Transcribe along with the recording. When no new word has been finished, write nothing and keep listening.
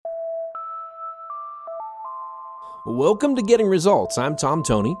Welcome to Getting Results. I'm Tom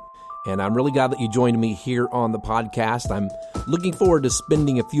Toney, and I'm really glad that you joined me here on the podcast. I'm looking forward to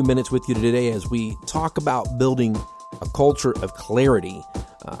spending a few minutes with you today as we talk about building a culture of clarity.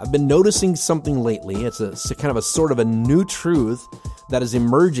 I've been noticing something lately. It's a kind of a sort of a new truth that is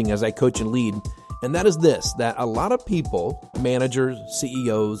emerging as I coach and lead, and that is this, that a lot of people, managers,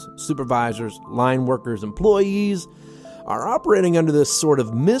 CEOs, supervisors, line workers, employees, are operating under this sort of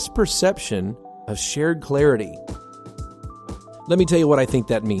misperception of shared clarity. Let me tell you what I think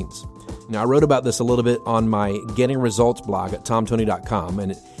that means. Now, I wrote about this a little bit on my Getting Results blog at tomtoney.com,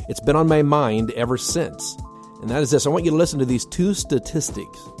 and it's been on my mind ever since. And that is this. I want you to listen to these two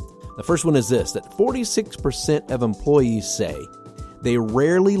statistics. The first one is this, that 46% of employees say they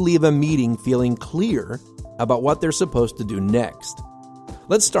rarely leave a meeting feeling clear about what they're supposed to do next.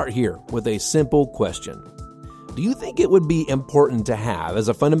 Let's start here with a simple question. Do you think it would be important to have, as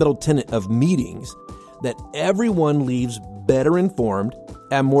a fundamental tenet of meetings, that everyone leaves better informed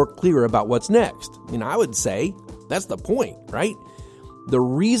and more clear about what's next? I would say that's the point, right? The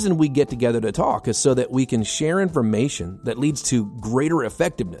reason we get together to talk is so that we can share information that leads to greater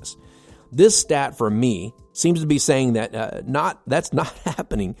effectiveness. This stat for me seems to be saying that that's not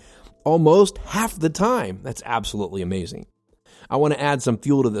happening almost half the time. That's absolutely amazing. I want to add some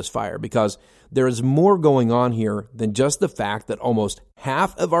fuel to this fire because there is more going on here than just the fact that almost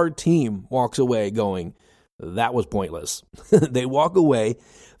half of our team walks away going, that was pointless. They walk away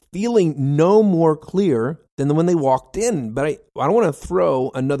feeling no more clear than when they walked in. But I don't want to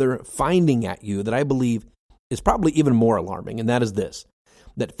throw another finding at you that I believe is probably even more alarming, and that is this,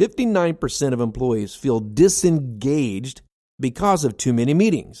 that 59% of employees feel disengaged because of too many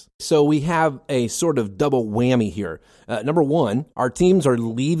meetings. So we have a sort of double whammy here. Number one, our teams are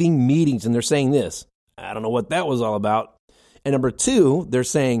leaving meetings and they're saying this, I don't know what that was all about. And number two, they're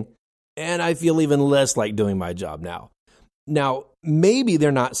saying, and I feel even less like doing my job now. Now, maybe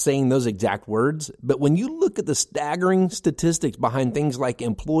they're not saying those exact words, but when you look at the staggering statistics behind things like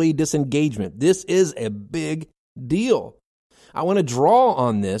employee disengagement, this is a big deal. I want to draw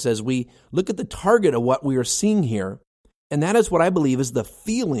on this as we look at the target of what we are seeing here, and that is what I believe is the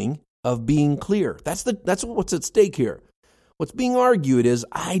feeling of being clear. That's what's at stake here. What's being argued is,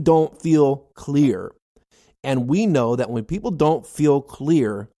 I don't feel clear. And we know that when people don't feel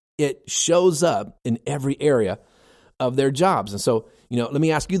clear, it shows up in every area of their jobs. And so, let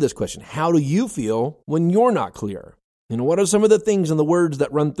me ask you this question. How do you feel when you're not clear? What are some of the things and the words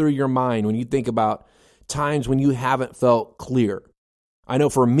that run through your mind when you think about times when you haven't felt clear? I know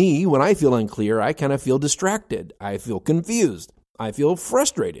for me, when I feel unclear, I kind of feel distracted. I feel confused. I feel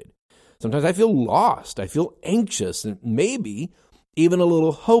frustrated. Sometimes I feel lost. I feel anxious and maybe even a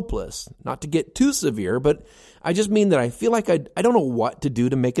little hopeless. Not to get too severe, but I just mean that I feel like I don't know what to do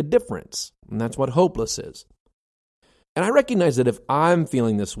to make a difference. And that's what hopeless is. And I recognize that if I'm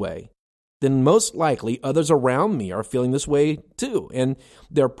feeling this way, then most likely others around me are feeling this way too. And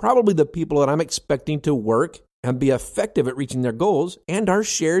they're probably the people that I'm expecting to work and be effective at reaching their goals and our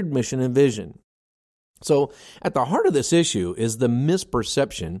shared mission and vision. So at the heart of this issue is the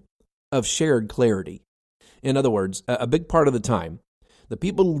misperception of shared clarity. In other words, a big part of the time, the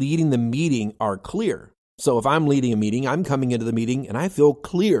people leading the meeting are clear. So if I'm leading a meeting, I'm coming into the meeting and I feel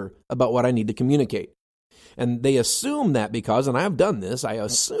clear about what I need to communicate. And they assume that because, and I've done this, I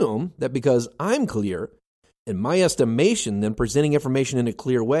assume that because I'm clear, in my estimation, then presenting information in a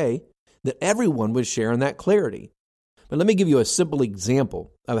clear way, that everyone would share in that clarity. But let me give you a simple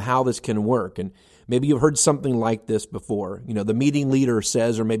example of how this can work. And maybe you've heard something like this before. The meeting leader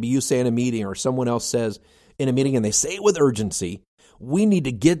says, or maybe you say in a meeting, or someone else says in a meeting, and they say it with urgency, we need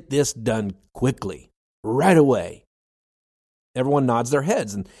to get this done quickly, right away. Everyone nods their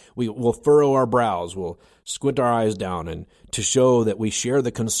heads, and we'll furrow our brows, we'll squint our eyes down, and to show that we share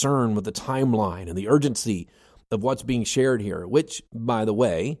the concern with the timeline and the urgency of what's being shared here, which, by the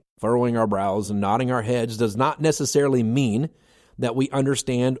way, furrowing our brows and nodding our heads does not necessarily mean that we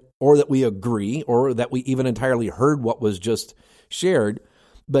understand or that we agree or that we even entirely heard what was just shared,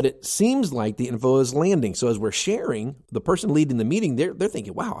 but it seems like the info is landing. So as we're sharing, the person leading the meeting, they're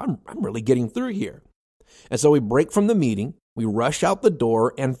thinking, wow, I'm really getting through here. And so we break from the meeting, we rush out the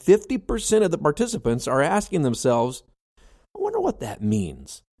door, and 50% of the participants are asking themselves, I wonder what that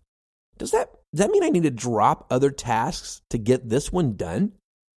means. Does that mean I need to drop other tasks to get this one done?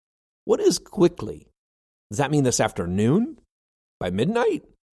 What is quickly? Does that mean this afternoon? By midnight?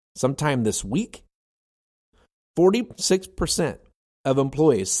 Sometime this week? 46% of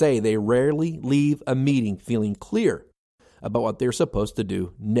employees say they rarely leave a meeting feeling clear about what they're supposed to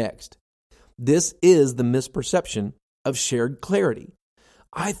do next. This is the misperception of shared clarity.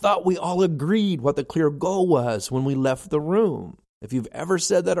 I thought we all agreed what the clear goal was when we left the room. If you've ever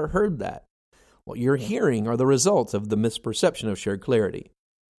said that or heard that, what you're hearing are the results of the misperception of shared clarity.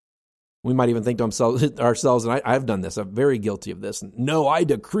 We might even think to ourselves, and I've done this, I'm very guilty of this. No, I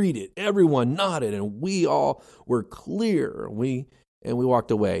decreed it. Everyone nodded, and we all were clear. We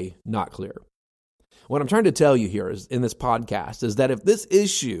walked away not clear. What I'm trying to tell you here is in this podcast is that if this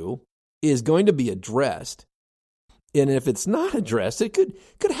issue is going to be addressed, and if it's not addressed, it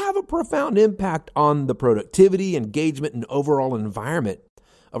could have a profound impact on the productivity, engagement, and overall environment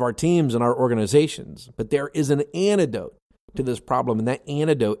of our teams and our organizations. But there is an antidote to this problem, and that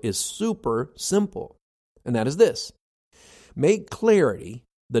antidote is super simple, and that is this. Make clarity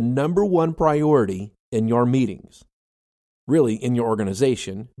the number one priority in your meetings, really in your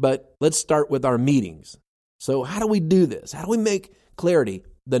organization, but let's start with our meetings. So how do we do this? How do we make clarity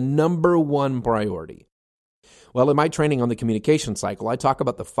the number one priority? Well, in my training on the communication cycle, I talk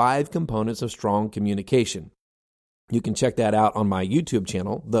about the 5 components of strong communication. You can check that out on my YouTube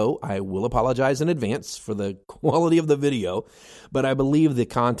channel, though I will apologize in advance for the quality of the video, but I believe the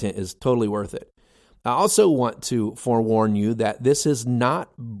content is totally worth it. I also want to forewarn you that this is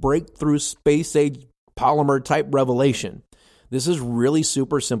not breakthrough space-age polymer-type revelation. This is really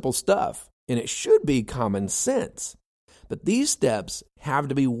super simple stuff, and it should be common sense. But these steps have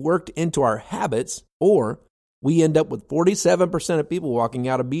to be worked into our habits, or we end up with 47% of people walking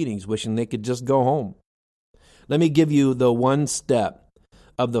out of meetings wishing they could just go home. Let me give you the one step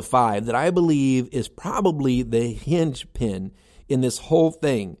of the 5 that I believe is probably the hinge pin in this whole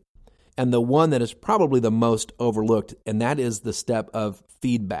thing, and the one that is probably the most overlooked, and that is the step of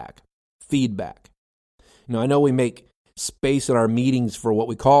feedback. Feedback. I know we make space in our meetings for what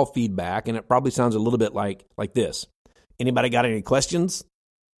we call feedback, and it probably sounds a little bit like this. Anybody got any questions?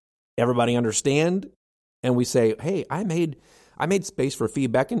 Everybody understand? And we say, hey, I made space for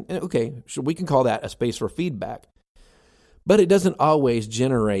feedback, and okay, so we can call that a space for feedback. But it doesn't always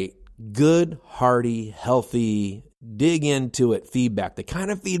generate good, hearty, healthy, dig into it feedback, the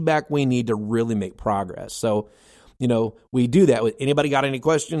kind of feedback we need to really make progress. So, we do that with anybody got any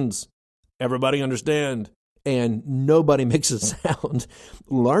questions? Everybody understand? And nobody makes a sound,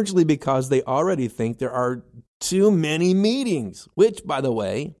 largely because they already think there are too many meetings, which, by the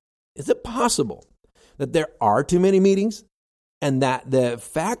way, is it possible that there are too many meetings? And that the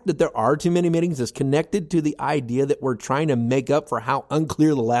fact that there are too many meetings is connected to the idea that we're trying to make up for how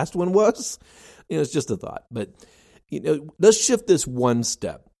unclear the last one was? It's just a thought. But, let's shift this one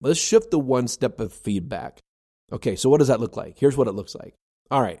step. Let's shift the one step of feedback. Okay, so what does that look like? Here's what it looks like.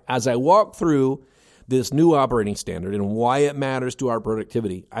 All right, as I walk through this new operating standard and why it matters to our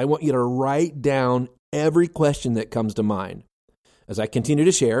productivity, I want you to write down every question that comes to mind. As I continue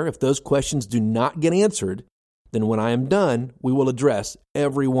to share, if those questions do not get answered, then when I am done, we will address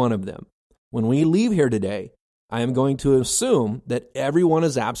every one of them. When we leave here today, I am going to assume that everyone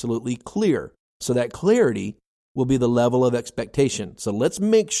is absolutely clear, so that clarity will be the level of expectation. So let's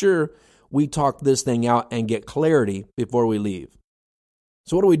make sure we talk this thing out and get clarity before we leave.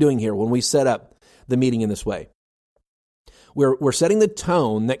 So what are we doing here when we set up the meeting in this way? We're setting the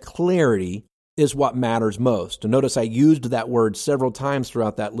tone that clarity is what matters most. And notice I used that word several times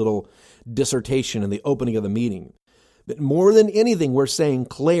throughout that little dissertation in the opening of the meeting. But more than anything, we're saying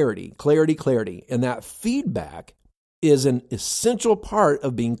clarity, clarity, clarity. And that feedback is an essential part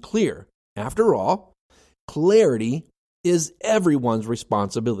of being clear. After all, clarity is everyone's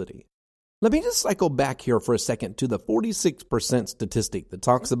responsibility. Let me just cycle back here for a second to the 46% statistic that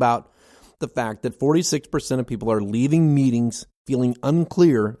talks about the fact that 46% of people are leaving meetings feeling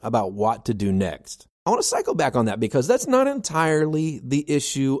unclear about what to do next. I want to cycle back on that because that's not entirely the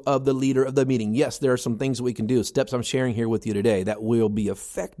issue of the leader of the meeting. Yes, there are some things we can do, steps I'm sharing here with you today that will be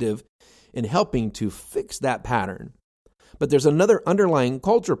effective in helping to fix that pattern. But there's another underlying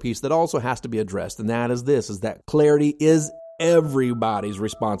culture piece that also has to be addressed, and that is this, is that clarity is everybody's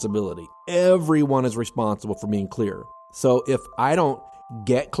responsibility. Everyone is responsible for being clear. So if I don't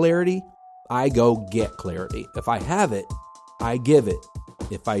get clarity, I go get clarity. If I have it, I give it.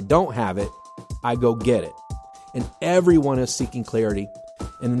 If I don't have it, I go get it. And everyone is seeking clarity.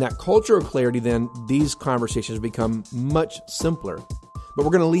 And in that culture of clarity, then these conversations become much simpler. But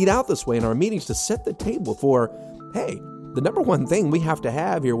we're going to lead out this way in our meetings to set the table for, hey, the number one thing we have to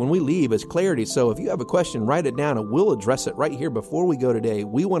have here when we leave is clarity. So if you have a question, write it down and we'll address it right here before we go today.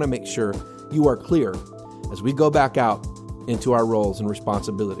 We want to make sure you are clear as we go back out into our roles and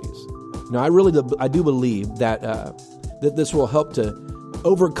responsibilities. Now, I do believe that that this will help to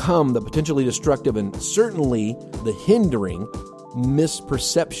overcome the potentially destructive and certainly the hindering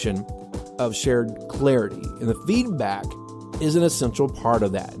misperception of shared clarity. And the feedback is an essential part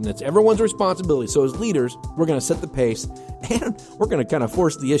of that. And it's everyone's responsibility. So as leaders, we're going to set the pace and we're going to kind of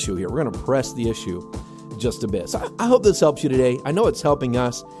force the issue here. We're going to press the issue just a bit. So I hope this helps you today. I know it's helping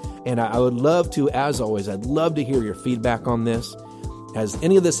us. And I would love to, as always, I'd love to hear your feedback on this. Has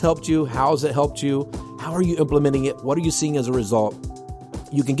any of this helped you? How has it helped you? How are you implementing it? What are you seeing as a result?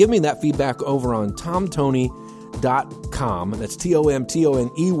 You can give me that feedback over on tomtoney.com. That's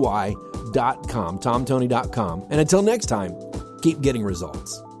TOMTONEY.com, tomtoney.com. And until next time, keep getting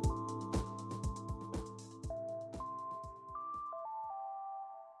results.